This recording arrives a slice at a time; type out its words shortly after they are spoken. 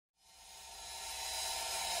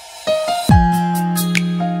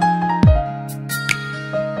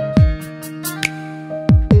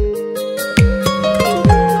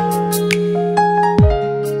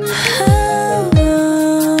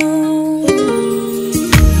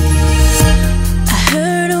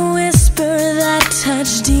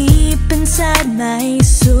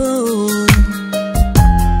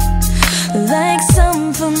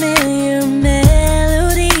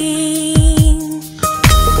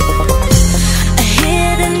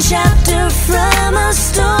chapter from a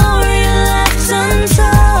story left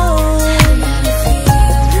untold.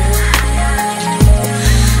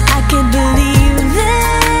 I can't believe it.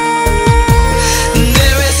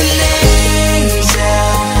 There is an angel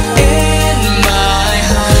in my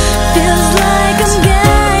heart. Feels like I'm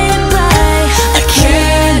guided by a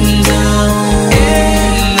candle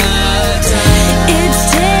in the dark. It's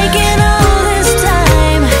taken all this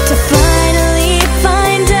time to finally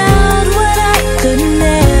find out what I could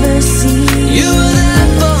never see. You were there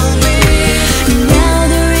for me. Now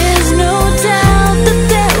there is no doubt that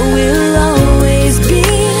there will always be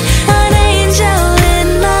an angel in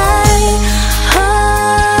my heart.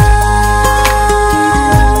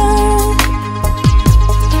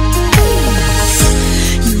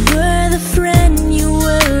 You were the friend, you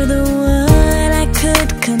were the one I could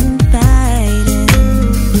confide in.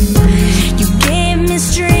 You gave me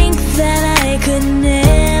strength that I could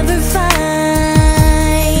never find.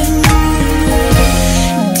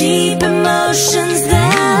 Deep emotions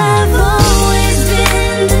that I've always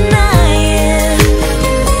been denying.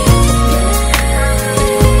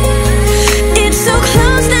 It's so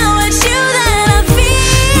close now, it's you that I feel.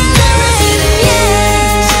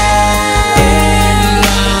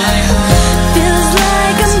 Feels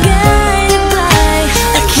like I'm guided by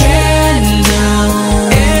a candle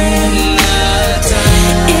in the dark.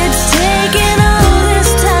 It's taken all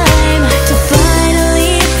this time to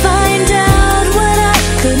finally find out what I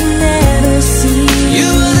could never see. You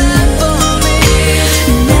were there for me.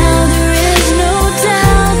 Now there is no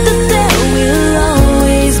doubt that there will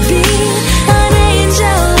always be an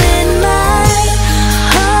angel in my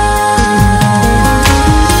heart.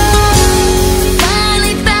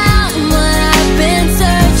 Finally found what I've been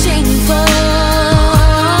searching for.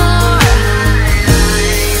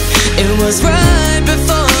 It was right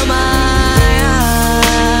before my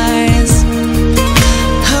eyes.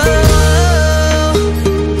 Oh.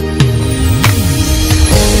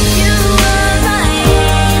 You were my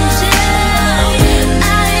angel.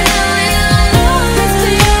 I know you'll always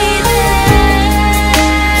be there.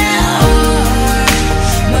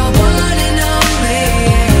 My one and only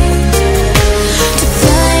angel. To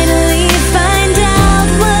finally find out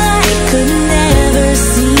what I could never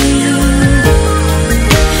see.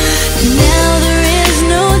 Now there is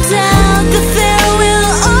no doubt that there will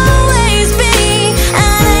always be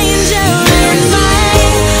an angel in my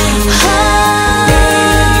heart.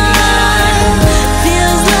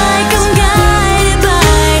 Feels like I'm guided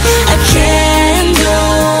by a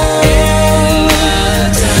candle in the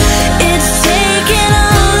dark. It's taken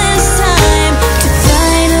all this time to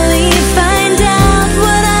finally find out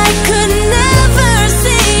what I could never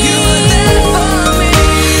see. You were there for me.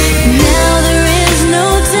 Now there is no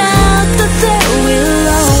doubt that there will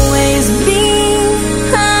always be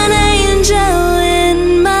an angel in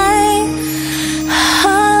my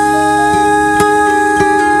heart.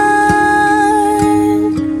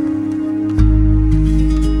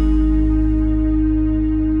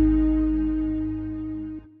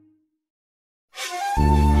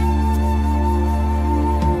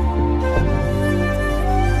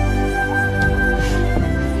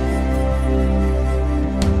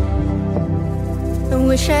 I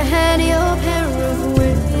wish I had